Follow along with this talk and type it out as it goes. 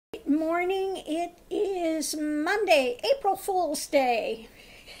Good morning. It is Monday, April Fool's Day.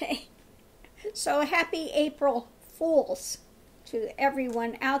 So happy April Fools to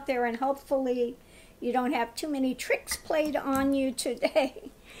everyone out there, and hopefully you don't have too many tricks played on you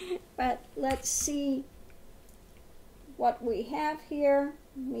today. But let's see what we have here.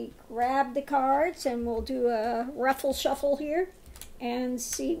 We grab the cards and we'll do a ruffle shuffle here and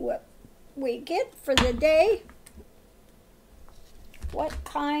see what we get for the day. What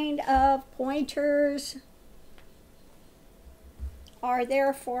kind of pointers are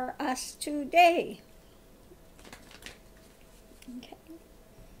there for us today? Okay.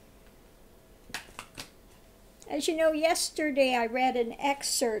 As you know, yesterday I read an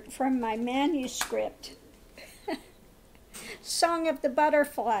excerpt from my manuscript, Song of the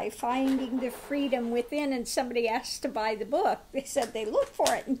Butterfly, Finding the Freedom Within, and somebody asked to buy the book. They said they looked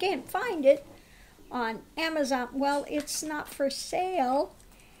for it and can't find it on Amazon. Well, it's not for sale.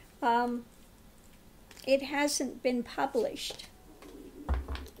 It hasn't been published.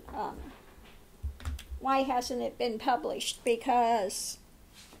 Why hasn't it been published? Because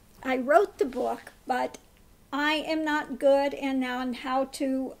I wrote the book, but I am not good on how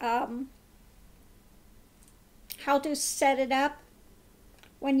to set it up.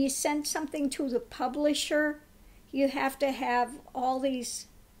 When you send something to the publisher, you have to have all these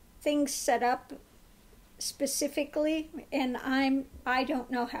things set up specifically, and I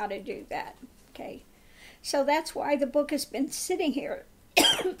don't know how to do that. Okay, so that's why the book has been sitting here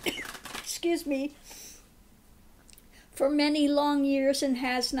excuse me, for many long years and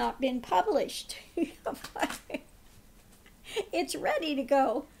has not been published. It's ready to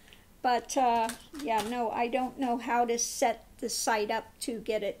go, but yeah, no, I don't know how to set the site up to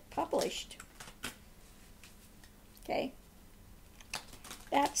get it published. Okay,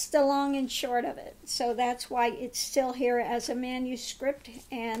 that's the long and short of it. So that's why it's still here as a manuscript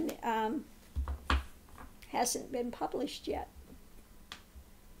and hasn't been published yet.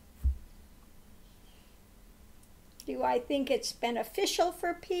 Do I think it's beneficial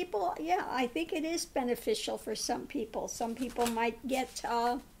for people? Yeah, I think it is beneficial for some people. Some people might get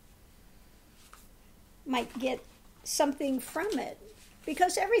something from it,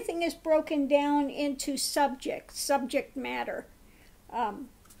 because everything is broken down into subject matter.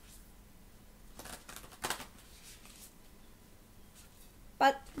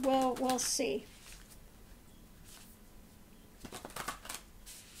 But we'll see.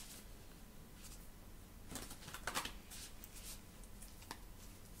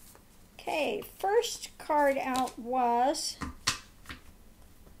 Okay, first card out was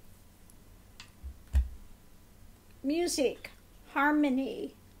music,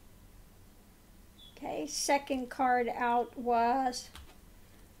 harmony. Okay, second card out was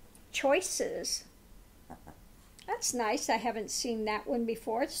choices. That's nice. I haven't seen that one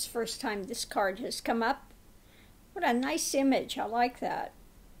before. It's the first time this card has come up. What a nice image. I like that.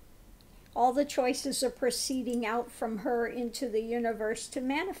 All the choices are proceeding out from her into the universe to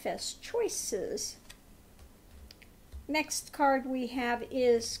manifest choices. Next card we have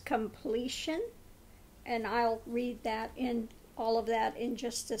is completion, and I'll read that in all of that in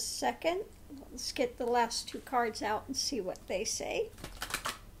just a second. Let's get the last two cards out and see what they say.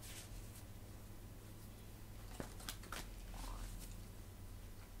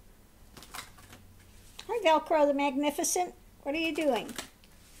 Hi, Velcro the Magnificent. What are you doing?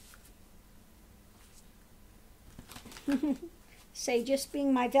 Say, just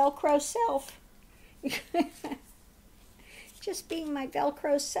being my Velcro self. Just being my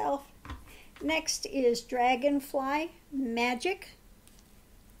Velcro self. Next is Dragonfly Magic.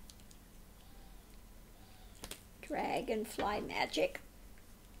 Dragonfly Magic.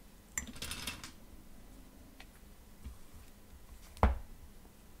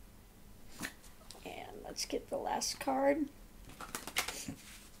 And let's get the last card.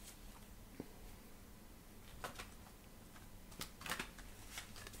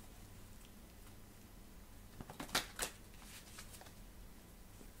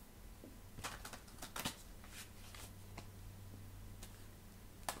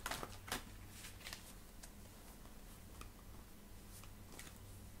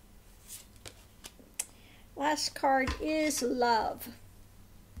 Last card is love.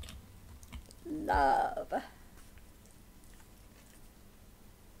 Love.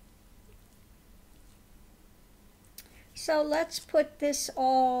 So let's put this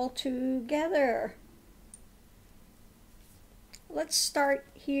all together. Let's start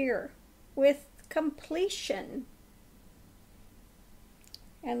here with completion.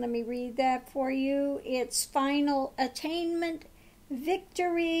 And let me read that for you. It's final attainment,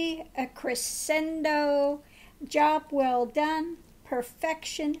 victory, a crescendo, job well done,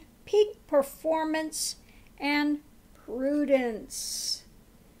 perfection, peak performance, and prudence.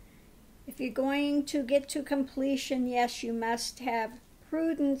 If you're going to get to completion, yes, you must have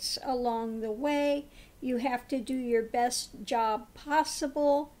prudence along the way. You have to do your best job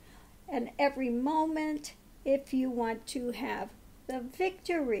possible and every moment if you want to have the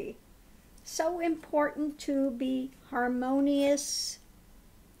victory. So important to be harmonious.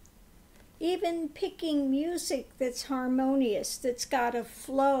 Even picking music that's harmonious, that's got a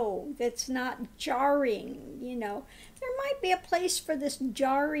flow, that's not jarring, There might be a place for this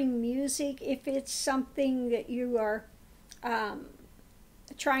jarring music if it's something that you are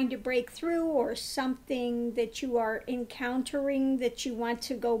trying to break through, or something that you are encountering that you want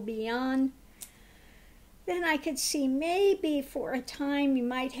to go beyond. Then I could see maybe for a time you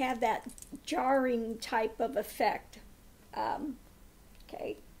might have that jarring type of effect.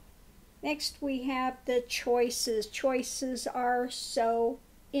 Okay. Next we have the choices. Choices are so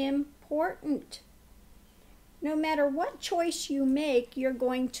important. No matter what choice you make, you're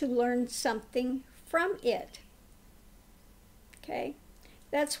going to learn something from it. Okay?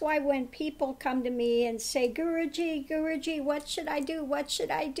 That's why when people come to me and say, Guruji, what should I do? What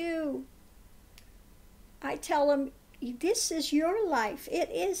should I do? I tell them, this is your life. It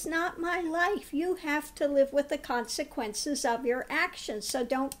is not my life. You have to live with the consequences of your actions, so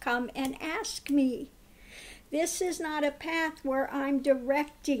don't come and ask me. This is not a path where I'm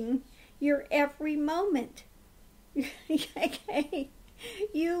directing your every moment. Okay?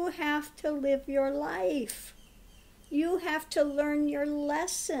 You have to live your life. You have to learn your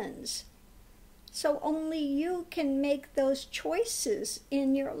lessons. So only you can make those choices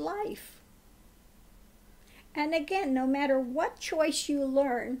in your life. And again, no matter what choice you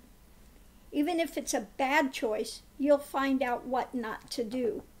learn, even if it's a bad choice, you'll find out what not to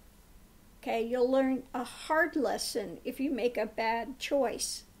do. Okay, you'll learn a hard lesson if you make a bad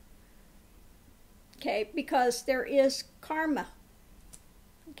choice. Okay, because there is karma.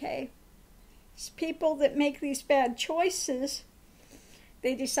 Okay, it's people that make these bad choices,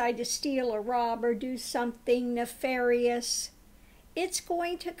 they decide to steal or rob or do something nefarious, it's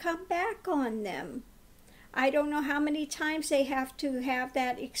going to come back on them. I don't know how many times they have to have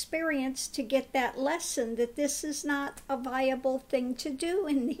that experience to get that lesson that this is not a viable thing to do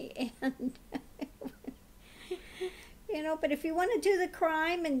in the end. But if you want to do the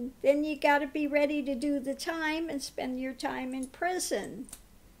crime, and then you got to be ready to do the time and spend your time in prison.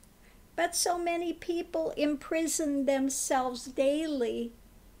 But so many people imprison themselves daily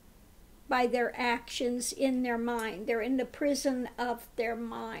by their actions in their mind. They're in the prison of their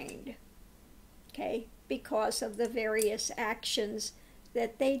mind. Okay? Because of the various actions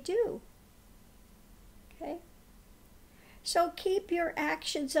that they do. Okay? So keep your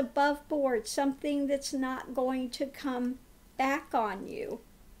actions above board, something that's not going to come back on you.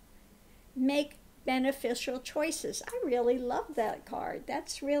 Make beneficial choices. I really love that card.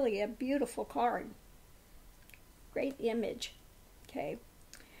 That's really a beautiful card. Great image. Okay.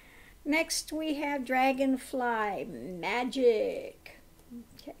 Next we have Dragonfly, magic.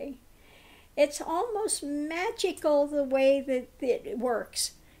 Okay. It's almost magical the way that it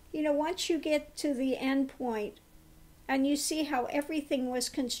works. Once you get to the end point and you see how everything was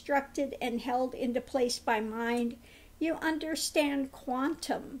constructed and held into place by mind, you understand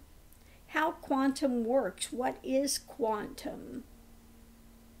quantum, how quantum works. What is quantum?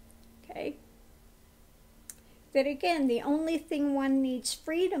 Okay? That again, the only thing one needs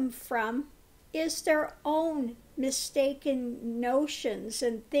freedom from is their own mistaken notions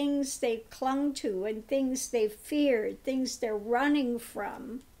and things they've clung to and things they've feared, things they're running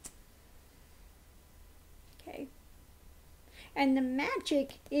from. Okay. And the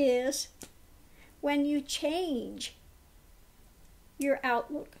magic is when you change your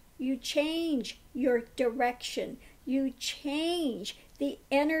outlook, you change your direction, you change the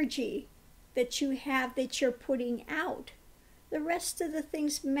energy that you have that you're putting out. The rest of the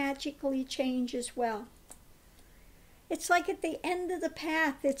things magically change as well. It's like at the end of the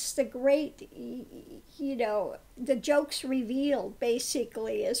path, it's the great, the joke's revealed,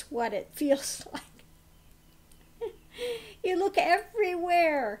 basically, is what it feels like. You look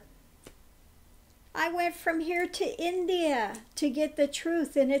everywhere. I went from here to India to get the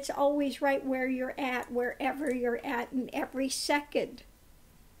truth, and it's always right where you're at, wherever you're at in every second.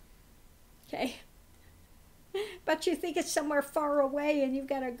 Okay? But you think it's somewhere far away and you've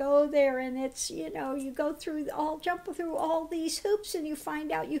got to go there, and it's, you jump through all these hoops and you find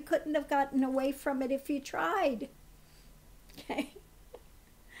out you couldn't have gotten away from it if you tried. Okay?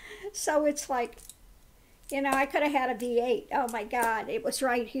 So it's like, I could have had a V8. Oh my God, it was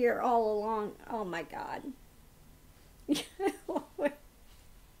right here all along. Oh my God.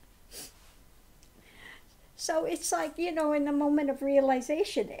 So it's like, in the moment of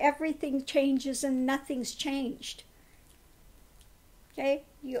realization, everything changes and nothing's changed. Okay?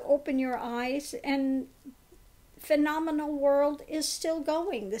 You open your eyes and phenomenal world is still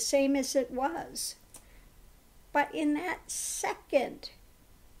going the same as it was. But in that second,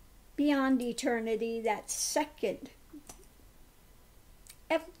 beyond eternity, that second,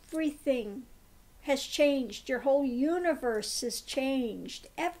 everything has changed. Your whole universe has changed.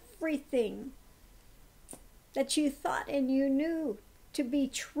 Everything that you thought and you knew to be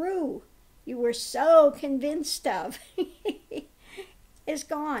true, you were so convinced of, is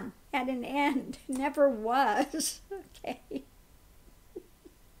gone at an end. Never was. Okay.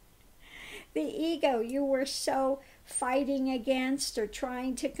 The ego you were so fighting against or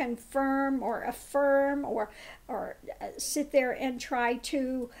trying to confirm or affirm or sit there and try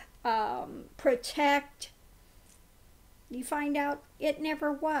to protect, you find out it never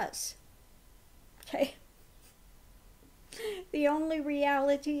was. Okay? The only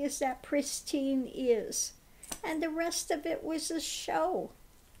reality is that pristine is. And the rest of it was a show,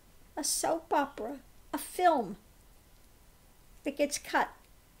 a soap opera, a film that gets cut.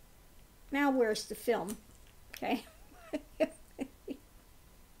 Now where's the film? Okay.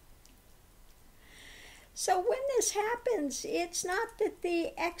 So when this happens, it's not that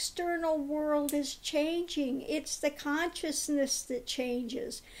the external world is changing. It's the consciousness that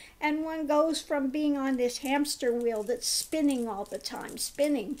changes. And one goes from being on this hamster wheel that's spinning all the time,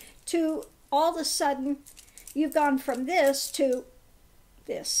 spinning, to all of a sudden you've gone from this to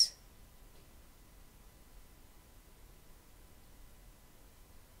this.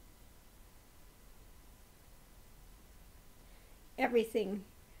 Everything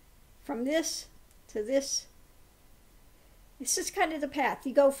from this to this. This is kind of the path.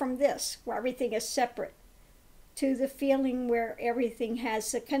 You go from this, where everything is separate, to the feeling where everything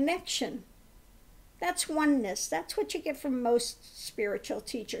has a connection. That's oneness. That's what you get from most spiritual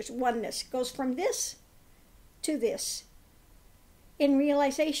teachers. Oneness. It goes from this to this. In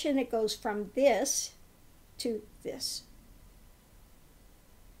realization, it goes from this to this.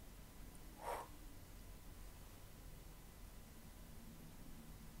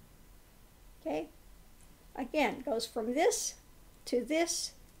 Okay? Again, goes from this to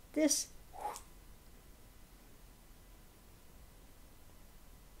this, this.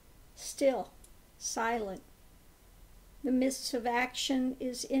 Still, silent. The midst of action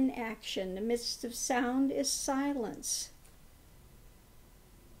is inaction. The midst of sound is silence.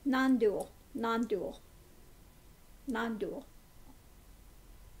 Non-dual, non-dual, non-dual.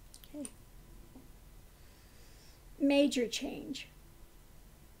 Okay. Major change.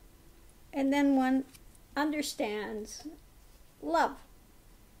 And then one understands love.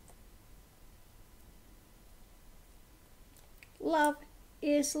 Love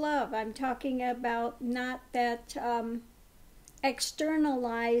is love. I'm talking about not that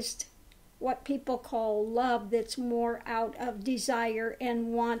externalized, what people call love, that's more out of desire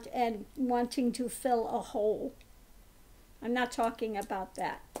and want and wanting to fill a hole. I'm not talking about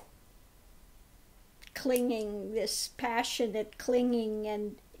that. Clinging, this passionate clinging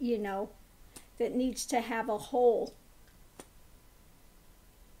and, that needs to have a hole.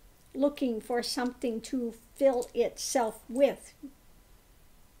 Looking for something to fill itself with.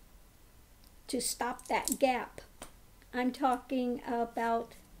 To stop that gap. I'm talking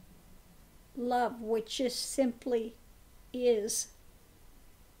about love, which just simply is.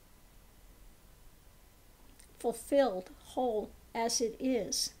 Fulfilled, whole as it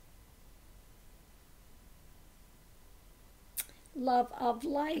is. Love of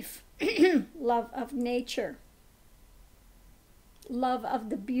life. Love of nature. Love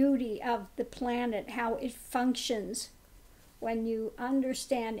of the beauty of the planet, how it functions. When you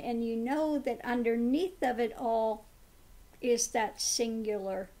understand and you know that underneath of it all is that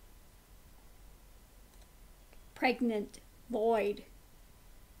singular, pregnant void,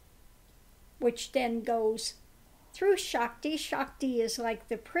 which then goes through Shakti. Shakti is like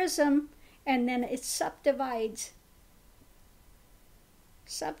the prism, and then it subdivides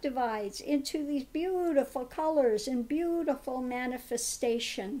into these beautiful colors and beautiful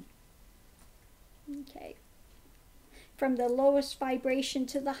manifestation. Okay. From the lowest vibration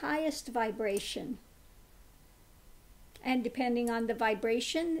to the highest vibration. And depending on the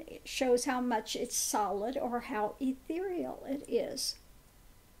vibration, it shows how much it's solid or how ethereal it is.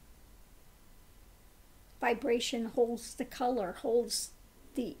 Vibration holds the color, holds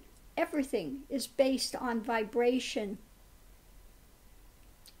the... Everything is based on vibration,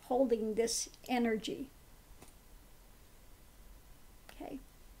 holding this energy. Okay.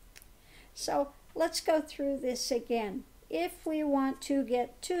 So let's go through this again. If we want to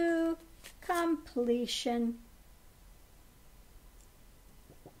get to completion.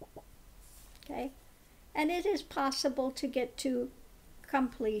 Okay? And it is possible to get to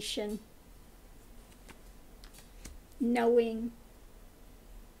completion, knowing.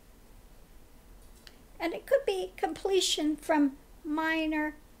 And it could be completion from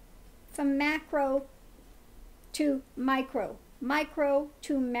minor, from macro to micro, micro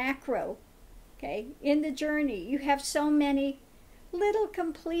to macro. Okay? In the journey, you have so many little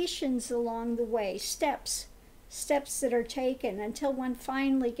completions along the way, steps that are taken until one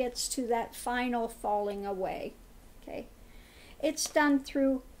finally gets to that final falling away. Okay? It's done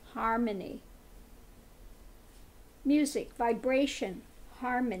through harmony. Music, vibration,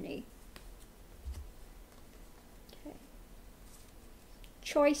 harmony. Okay.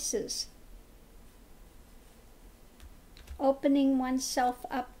 Choices. Opening oneself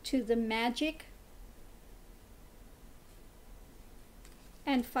up to the magic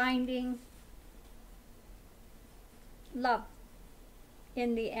and finding love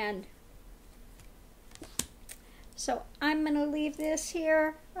in the end. So I'm going to leave this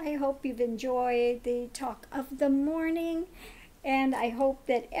here. I hope you've enjoyed the talk of the morning, and I hope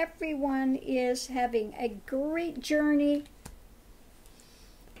that everyone is having a great journey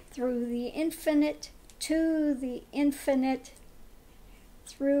through the infinite, to the infinite,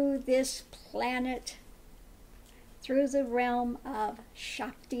 through this planet, through the realm of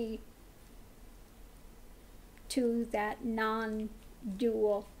Shakti, to that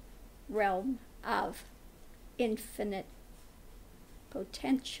non-dual realm of infinite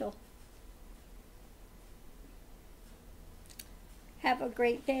potential. Have a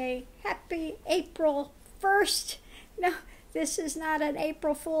great day. Happy April 1st. No, this is not an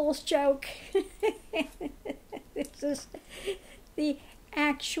April Fool's joke. This is the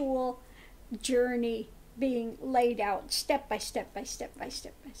actual journey being laid out step by step by step by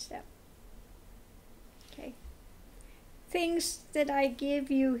step by step. Okay. Things that I give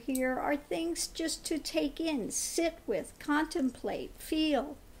you here are things just to take in, sit with, contemplate,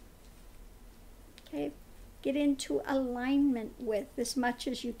 feel. Okay? Get into alignment with as much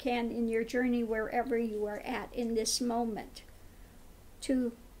as you can in your journey wherever you are at in this moment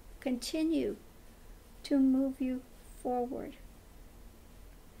to continue to move you forward.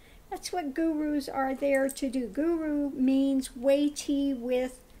 That's what gurus are there to do. Guru means weighty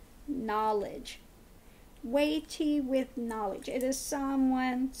with knowledge. Weighty with knowledge. It is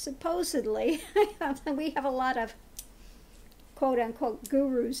someone, supposedly, we have a lot of quote-unquote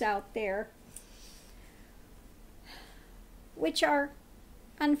gurus out there, which are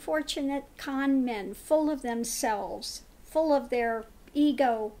unfortunate con men, full of themselves, full of their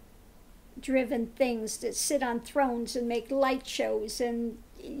ego-driven things that sit on thrones and make light shows and,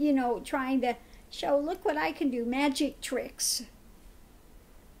 you know, trying to show, look what I can do, magic tricks.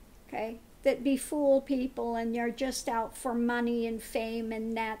 Okay? That befool people and you're just out for money and fame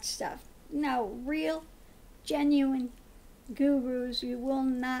and that stuff. No, real, genuine gurus you will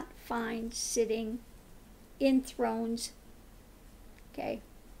not find sitting in thrones, okay,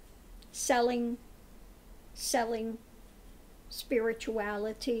 selling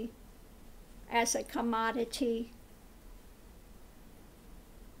spirituality as a commodity.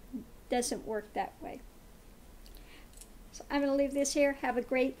 Doesn't work that way. So I'm going to leave this here. Have a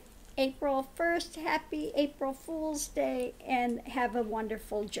great April 1st. Happy April Fool's Day, and have a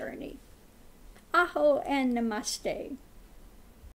wonderful journey. Aho and namaste.